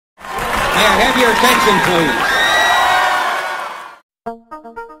May I have your attention, please?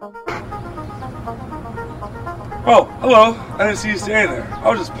 Oh, hello. I didn't see you standing there. I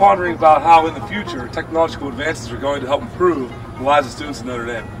was just pondering about how in the future technological advances are going to help improve the lives of students in Notre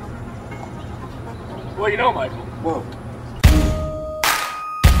Dame. Well, you know, Michael. Whoa.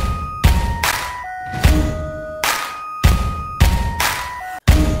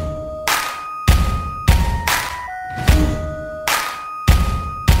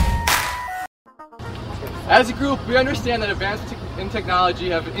 As a group, we understand that advances in technology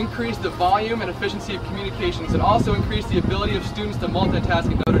have increased the volume and efficiency of communications and also increased the ability of students to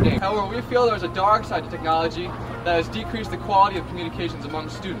multitask at Notre Dame. However, we feel there's a dark side to technology that has decreased the quality of communications among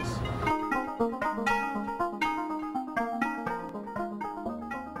students.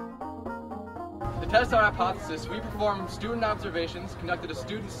 To test our hypothesis, we performed student observations, conducted a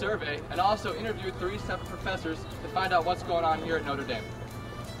student survey, and also interviewed 3 separate professors to find out what's going on here at Notre Dame.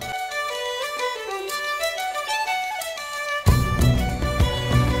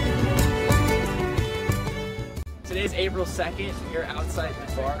 Today's April 2nd. We're outside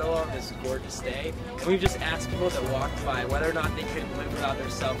Bardo on this gorgeous day, and we've just asked people that walked by whether or not they could live without their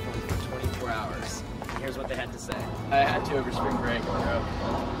cell phone for 24 hours. Here's what they had to say. I had to over spring break.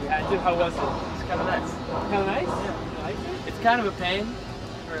 You had to? How was it? It's kind of nice. Kind of nice? Yeah. You like it? It's kind of a pain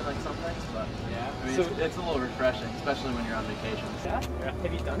for like some things, but yeah. I mean, so it's a little refreshing, especially when you're on vacation. Yeah? Yeah.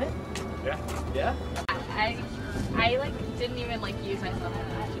 Have you done it? Yeah. Yeah? I like didn't even like use my cell phone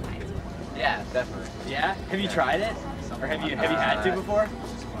that much. Yeah, definitely. Yeah? Have you tried it? Or have you had to before?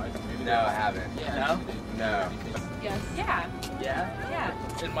 No, I haven't. Yeah. No? No. Yes. Yeah. Yeah?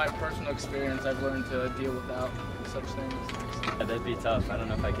 Yeah. In my personal experience, I've learned to deal without such things. Yeah, that'd be tough. I don't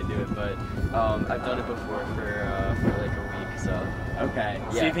know if I could do it, but I've done it before for like a week, so. Okay.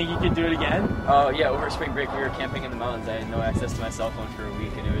 Yeah. So you think you could do it again? Oh yeah, over spring break we were camping in the mountains. I had no access to my cell phone for a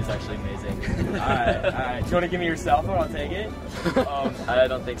week, and it was actually amazing. Alright. Do you want to give me your cell phone? I'll take it. I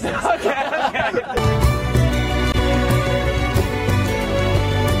don't think so. Okay.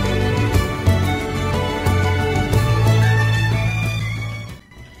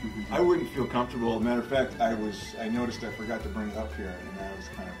 I wouldn't feel comfortable. As a matter of fact, I noticed I forgot to bring it up here, and I was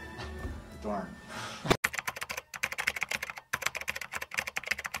kind of darn.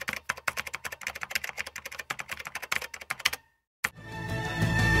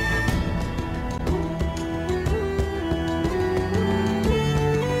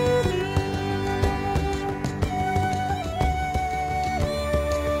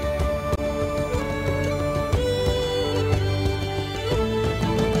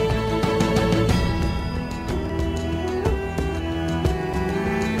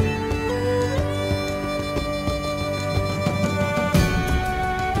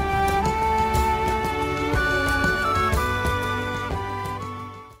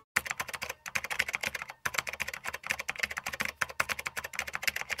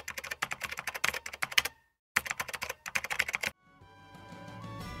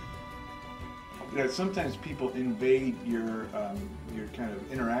 You know, sometimes people invade your kind of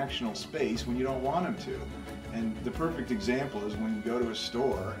interactional space when you don't want them to. And the perfect example is when you go to a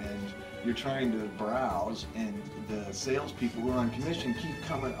store and you're trying to browse and the salespeople who are on commission keep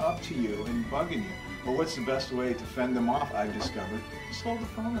coming up to you and bugging you. Well, what's the best way to fend them off, I've discovered? Just hold the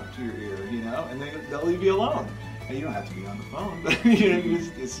phone up to your ear, you know, and they'll leave you alone. And you don't have to be on the phone, but you know,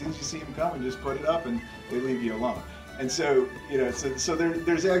 as soon as you see them coming, just put it up and they leave you alone. And so, you know, so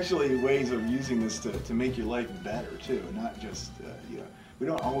there's actually ways of using this to make your life better too, and not just, you know, we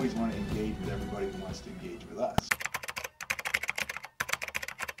don't always want to engage with everybody who wants to engage with us.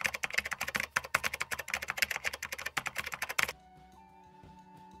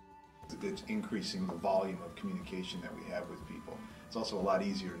 It's increasing the volume of communication that we have with people. It's also a lot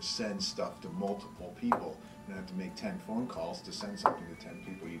easier to send stuff to multiple people. You don't have to make 10 phone calls to send something to 10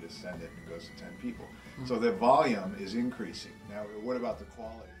 people. You just send it and it goes to 10 people. So the volume is increasing. Now, what about the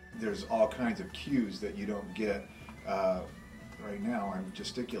quality? There's all kinds of cues that you don't get. Right now, I'm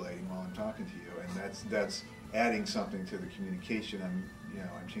gesticulating while I'm talking to you, and that's adding something to the communication.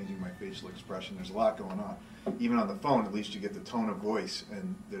 I'm changing my facial expression. There's a lot going on. Even on the phone, at least you get the tone of voice,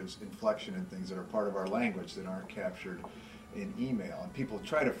 and there's inflection and things that are part of our language that aren't captured in email. And people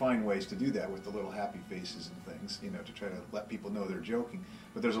try to find ways to do that with the little happy faces and things, you know, to try to let people know they're joking.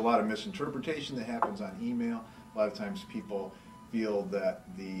 But there's a lot of misinterpretation that happens on email. A lot of times people feel that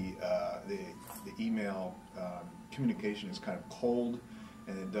the email communication is kind of cold,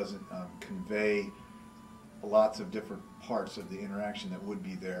 and it doesn't convey lots of different parts of the interaction that would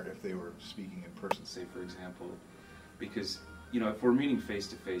be there if they were speaking in person. Say, for example, because, you know, if we're meeting face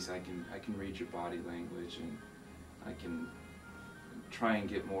to face, I can read your body language, and I can try and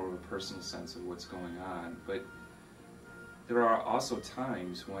get more of a personal sense of what's going on. But there are also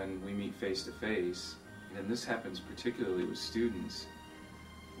times when we meet face to face, and this happens particularly with students,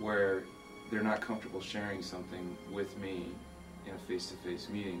 where they're not comfortable sharing something with me in a face-to-face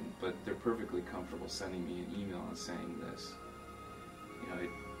meeting, but they're perfectly comfortable sending me an email and saying this. You know,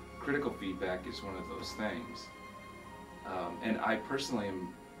 critical feedback is one of those things. And I personally am,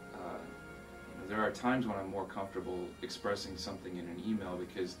 you know, there are times when I'm more comfortable expressing something in an email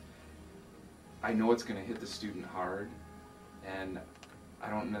because I know it's going to hit the student hard, and I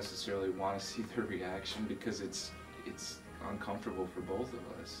don't necessarily want to see their reaction because it's uncomfortable for both of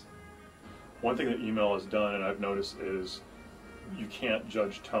us. One thing that email has done, and I've noticed, is you can't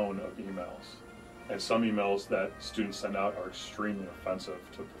judge tone of emails. And some emails that students send out are extremely offensive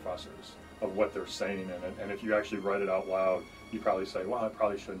to professors of what they're saying in it. And if you actually write it out loud, you probably say, well, I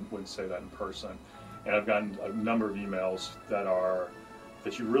probably wouldn't say that in person. And I've gotten a number of emails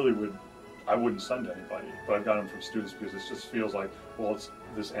that you really I wouldn't send to anybody, but I've gotten them from students because it just feels like, well, it's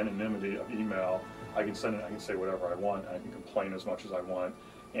this anonymity of email. I can send it, I can say whatever I want, and I can complain as much as I want,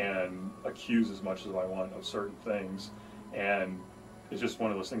 and accuse as much as I want of certain things. And it's just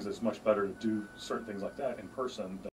one of those things that's much better to do certain things like that in person